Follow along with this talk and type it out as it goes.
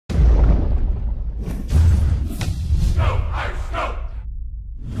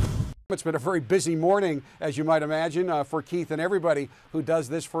It's been a very busy morning, as you might imagine, for Keith and everybody who does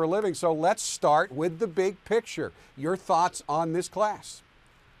this for a living. So let's start with the big picture. Your thoughts on this class?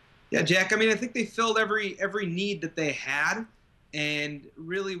 Yeah, Jack, I mean, I think they filled every need that they had. And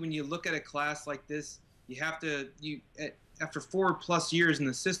really, when you look at a class like this, you have to, after 4+ years in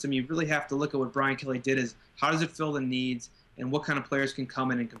the system, you really have to look at what Brian Kelly did is how does it fill the needs and what kind of players can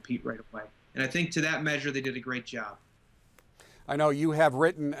come in and compete right away. And I think to that measure, they did a great job. I know you have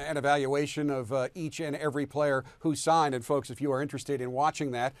written an evaluation of each and every player who signed. And folks, if you are interested in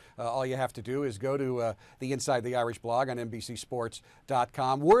watching that, all you have to do is go to the Inside the Irish blog on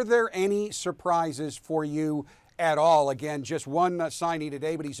NBCSports.com. Were there any surprises for you at all? Again, just one signee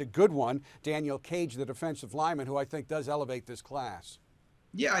today, but he's a good one. Daniel Cage, the defensive lineman, who I think does elevate this class.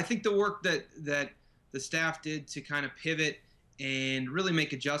 Yeah, I think the work that the staff did to kind of pivot and really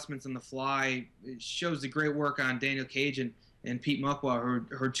make adjustments on the fly shows the great work on Daniel Cage and Pete Muckwa,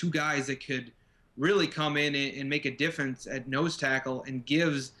 who are two guys that could really come in and make a difference at nose tackle and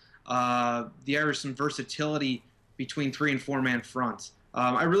gives the Irish some versatility between 3- and 4-man fronts.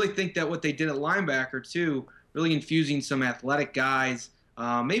 I really think that what they did at linebacker, too, really infusing some athletic guys,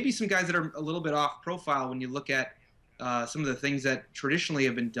 maybe some guys that are a little bit off profile when you look at some of the things that traditionally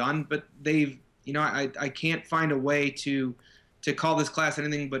have been done, but they've, I can't find a way to call this class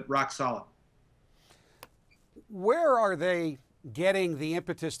anything but rock solid. Where are they getting the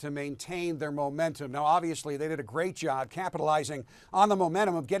impetus to maintain their momentum? Now, obviously, they did a great job capitalizing on the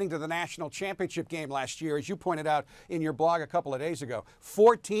momentum of getting to the national championship game last year, as you pointed out in your blog a couple of days ago.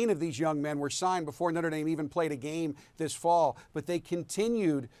 14 of these young men were signed before Notre Dame even played a game this fall, but they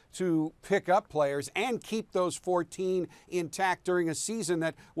continued to pick up players and keep those 14 intact during a season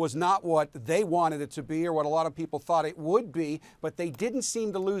that was not what they wanted it to be or what a lot of people thought it would be, but they didn't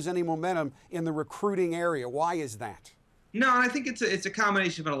seem to lose any momentum in the recruiting area. Why is that? No, and I think it's a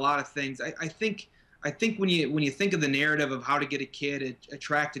combination of a lot of things. I think when you think of the narrative of how to get a kid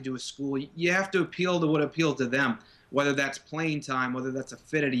attracted to a school, you have to appeal to what appeals to them, whether that's playing time, whether that's a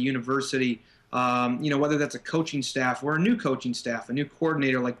fit at a university, whether that's a coaching staff or a new coaching staff, a new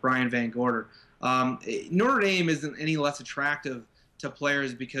coordinator like Brian Van Gorder. Notre Dame isn't any less attractive to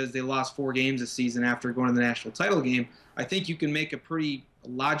players because they lost 4 games this season after going to the national title game. I think you can make a pretty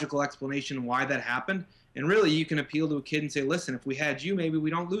logical explanation why that happened. And really, you can appeal to a kid and say, listen, if we had you, maybe we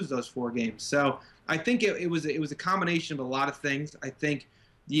don't lose those 4 games. So I think it was a combination of a lot of things. I think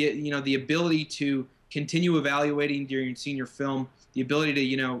the ability to continue evaluating during senior film, the ability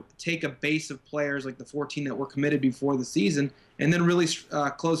to take a base of players like the 14 that were committed before the season, and then really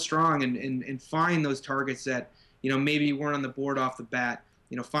close strong and find those targets that maybe weren't on the board off the bat.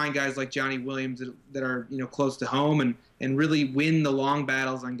 Find guys like Johnny Williams that are close to home and really win the long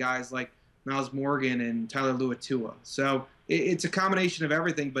battles on guys like Miles Morgan and Tyler Luatua. So it's a combination of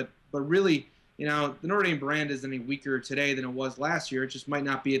everything, but really, the Notre Dame brand isn't any weaker today than it was last year. It just might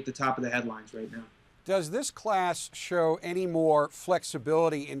not be at the top of the headlines right now. Does this class show any more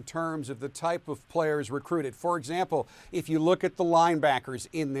flexibility in terms of the type of players recruited? For example, if you look at the linebackers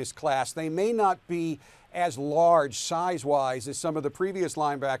in this class, they may not be as large size-wise as some of the previous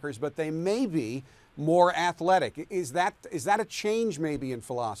linebackers, but they may be more athletic. Is that a change maybe in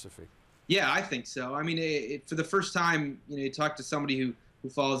philosophy? Yeah, I think so. I mean, for the first time, you talk to somebody who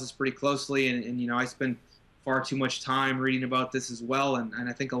follows this pretty closely, and I spend far too much time reading about this as well, and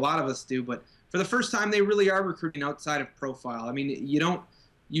I think a lot of us do. But for the first time, they really are recruiting outside of profile. I mean, you don't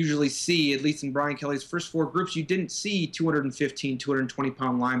usually see, at least in Brian Kelly's first 4 groups, you didn't see 215,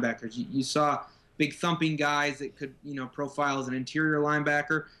 220-pound linebackers. You saw big thumping guys that could, profile as an interior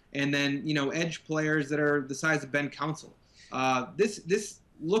linebacker, and then, edge players that are the size of Ben Council. This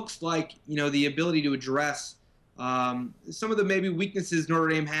looks like the ability to address some of the maybe weaknesses Notre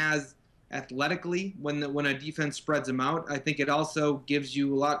Dame has athletically when a defense spreads them out. I think it also gives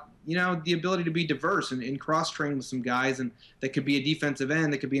you a lot, the ability to be diverse and cross-train with some guys, and that could be a defensive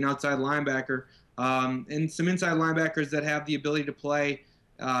end, that could be an outside linebacker, and some inside linebackers that have the ability to play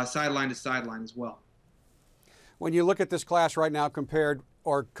sideline to sideline as well. When you look at this class right now compared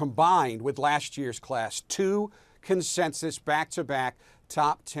or combined with last year's class, 2 consensus back-to-back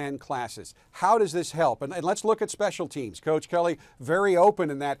top 10 classes. How does this help? And let's look at special teams. Coach Kelly, very open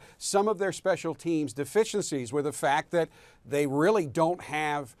in that some of their special teams deficiencies were the fact that they really didn't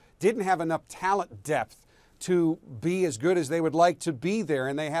have enough talent depth to be as good as they would like to be there,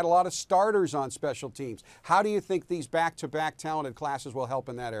 and they had a lot of starters on special teams. How do you think these back-to-back talented classes will help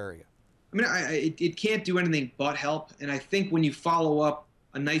in that area? I mean, it can't do anything but help, and I think when you follow up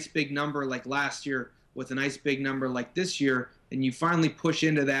a nice big number like last year with a nice big number like this year, and you finally push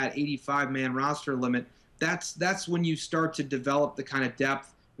into that 85-man roster limit, that's when you start to develop the kind of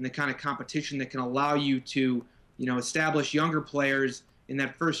depth and the kind of competition that can allow you to, establish younger players in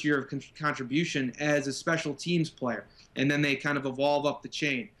that first year of contribution as a special teams player, and then they kind of evolve up the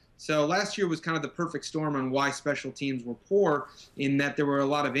chain. So last year was kind of the perfect storm on why special teams were poor, in that there were a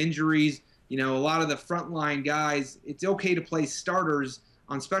lot of injuries. A lot of the frontline guys, it's okay to play starters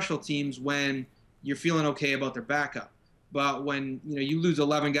on special teams when you're feeling okay about their backup. But when, you lose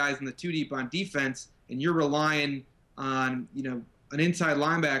 11 guys in the two deep on defense and you're relying on, an inside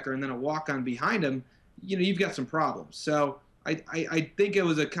linebacker and then a walk-on behind him, you've got some problems. So I think it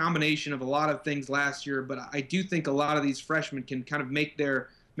was a combination of a lot of things last year, but I do think a lot of these freshmen can kind of make their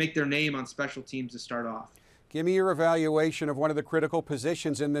name on special teams to start off. Give me your evaluation of one of the critical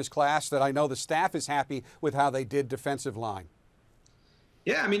positions in this class that I know the staff is happy with how they did, defensive line.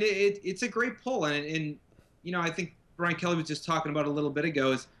 Yeah, I mean, it's a great pull. And I think Brian Kelly was just talking about a little bit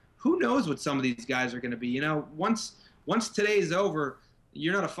ago is who knows what some of these guys are going to be. Once today is over,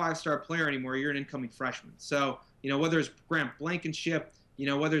 you're not a five-star player anymore. You're an incoming freshman. So, whether it's Grant Blankenship,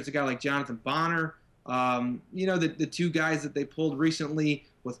 whether it's a guy like Jonathan Bonner, the two guys that they pulled recently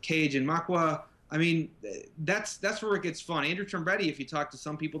with Cage and Makwa, I mean, that's where it gets fun. Andrew Trombetti, if you talk to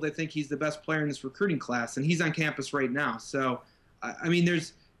some people, they think he's the best player in this recruiting class, and he's on campus right now. So, I mean,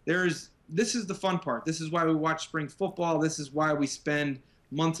 this is the fun part. This is why we watch spring football. This is why we spend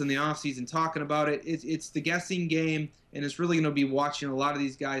months in the offseason talking about it. It's the guessing game, and it's really going to be watching a lot of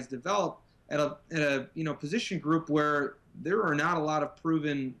these guys develop at a position group where there are not a lot of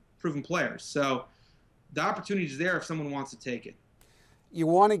proven players. So the opportunity is there if someone wants to take it. You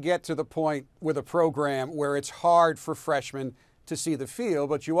want to get to the point with a program where it's hard for freshmen to see the field,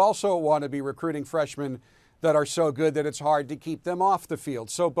 but you also want to be recruiting freshmen that are so good that it's hard to keep them off the field.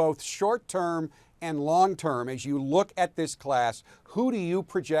 So both short-term and long-term, as you look at this class, who do you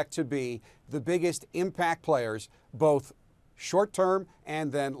project to be the biggest impact players, both short-term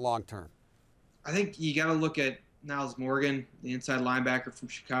and then long-term? I think you got to look at Niles Morgan, the inside linebacker from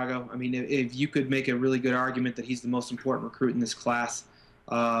Chicago. I mean, if you could make a really good argument that he's the most important recruit in this class.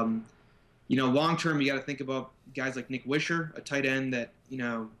 Long-term, you got to think about guys like Nick Wisher, a tight end that,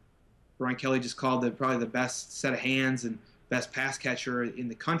 Brian Kelly just called probably the best set of hands and best pass catcher in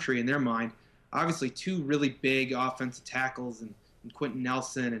the country in their mind. Obviously, two really big offensive tackles and Quentin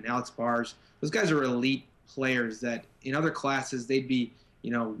Nelson and Alex Bars. Those guys are elite players that in other classes they'd be,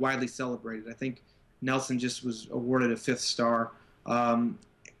 widely celebrated. I think Nelson just was awarded a 5th star. And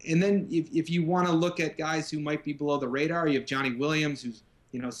then if you want to look at guys who might be below the radar, you have Johnny Williams, who's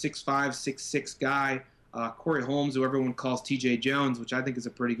 6'5", 6'6" guy. Corey Holmes, who everyone calls T.J. Jones, which I think is a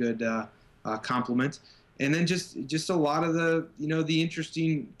pretty good compliment. And then just a lot of the the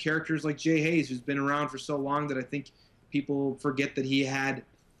interesting characters like Jay Hayes, who's been around for so long that I think people forget that he had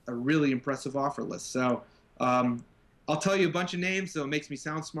a really impressive offer list. So I'll tell you a bunch of names, so it makes me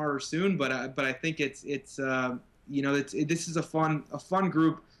sound smarter soon. But I think this is a fun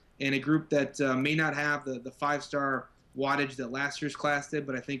group, and a group that may not have the 5-star wattage that last year's class did,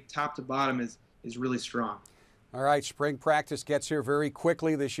 but I think top to bottom is really strong. All right, spring practice gets here very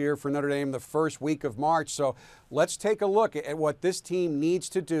quickly this year for Notre Dame, the first week of March. So let's take a look at what this team needs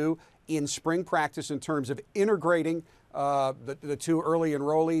to do in spring practice in terms of integrating the two early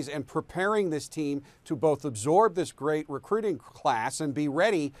enrollees and preparing this team to both absorb this great recruiting class and be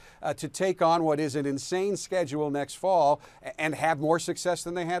ready to take on what is an insane schedule next fall and have more success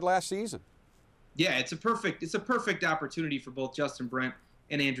than they had last season. Yeah, it's a perfect opportunity for both Justin Brent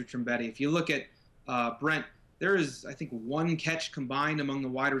and Andrew Trombetti. If you look at Brent, there is, I think, 1 catch combined among the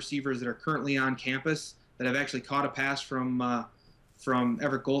wide receivers that are currently on campus that have actually caught a pass from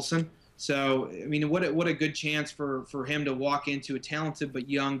Everett Golson. So, I mean, what a good chance for him to walk into a talented but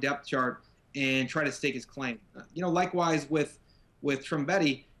young depth chart and try to stake his claim. Likewise with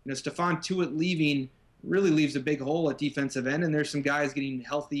Trombetti, Stephon Tuitt leaving really leaves a big hole at defensive end, and there's some guys getting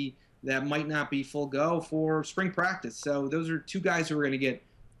healthy that might not be full go for spring practice. So those are 2 guys who are going to get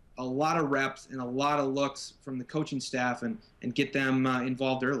a lot of reps and a lot of looks from the coaching staff and get them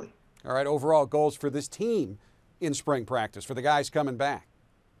involved early. All right, overall goals for this team in spring practice, for the guys coming back.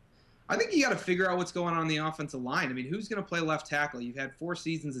 I think you got to figure out what's going on the offensive line. I mean, who's going to play left tackle? You've had 4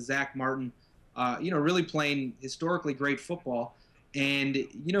 seasons of Zach Martin, really playing historically great football. And,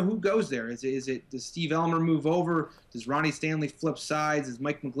 who goes there? Does Steve Elmer move over? Does Ronnie Stanley flip sides? Is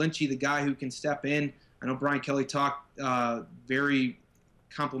Mike McGlinchey the guy who can step in? I know Brian Kelly talked very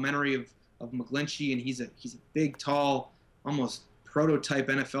complimentary of McGlinchey, and he's a big, tall, almost prototype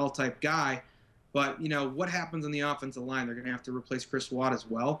NFL type guy. But, what happens on the offensive line? They're going to have to replace Chris Watt as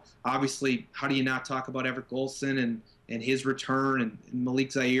well. Obviously, how do you not talk about Everett Golson and his return, and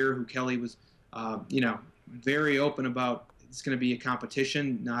Malik Zaire, who Kelly was, very open about it's going to be a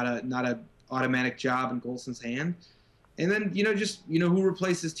competition, not a automatic job in Golson's hand. And then, who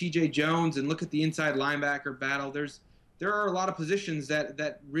replaces T.J. Jones, and look at the inside linebacker battle. There are a lot of positions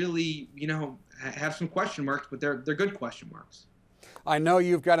that really, have some question marks, but they're good question marks. I know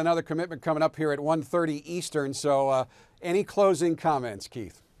you've got another commitment coming up here at 1:30 Eastern, so any closing comments,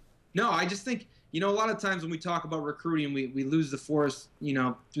 Keith? No, I just think, a lot of times when we talk about recruiting, we lose the forest,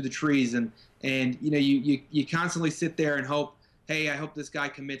 through the trees, and you constantly sit there and hope, hey, I hope this guy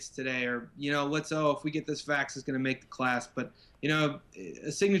commits today, or if we get this fax, it's going to make the class. But a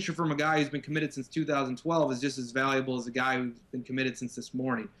signature from a guy who's been committed since 2012 is just as valuable as a guy who's been committed since this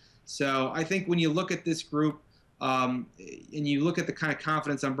morning. So I think when you look at this group, and you look at the kind of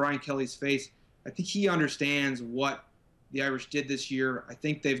confidence on Brian Kelly's face, I think he understands what the Irish did this year. I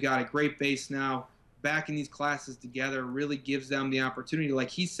think they've got a great base now. Backing these classes together really gives them the opportunity, like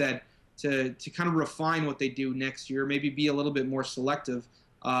he said, to kind of refine what they do next year, maybe be a little bit more selective,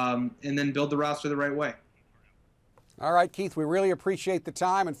 and then build the roster the right way. All right, Keith, we really appreciate the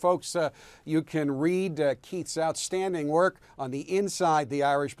time. And folks, you can read Keith's outstanding work on the Inside the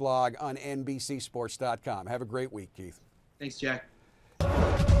Irish blog on NBCSports.com. Have a great week, Keith. Thanks, Jack.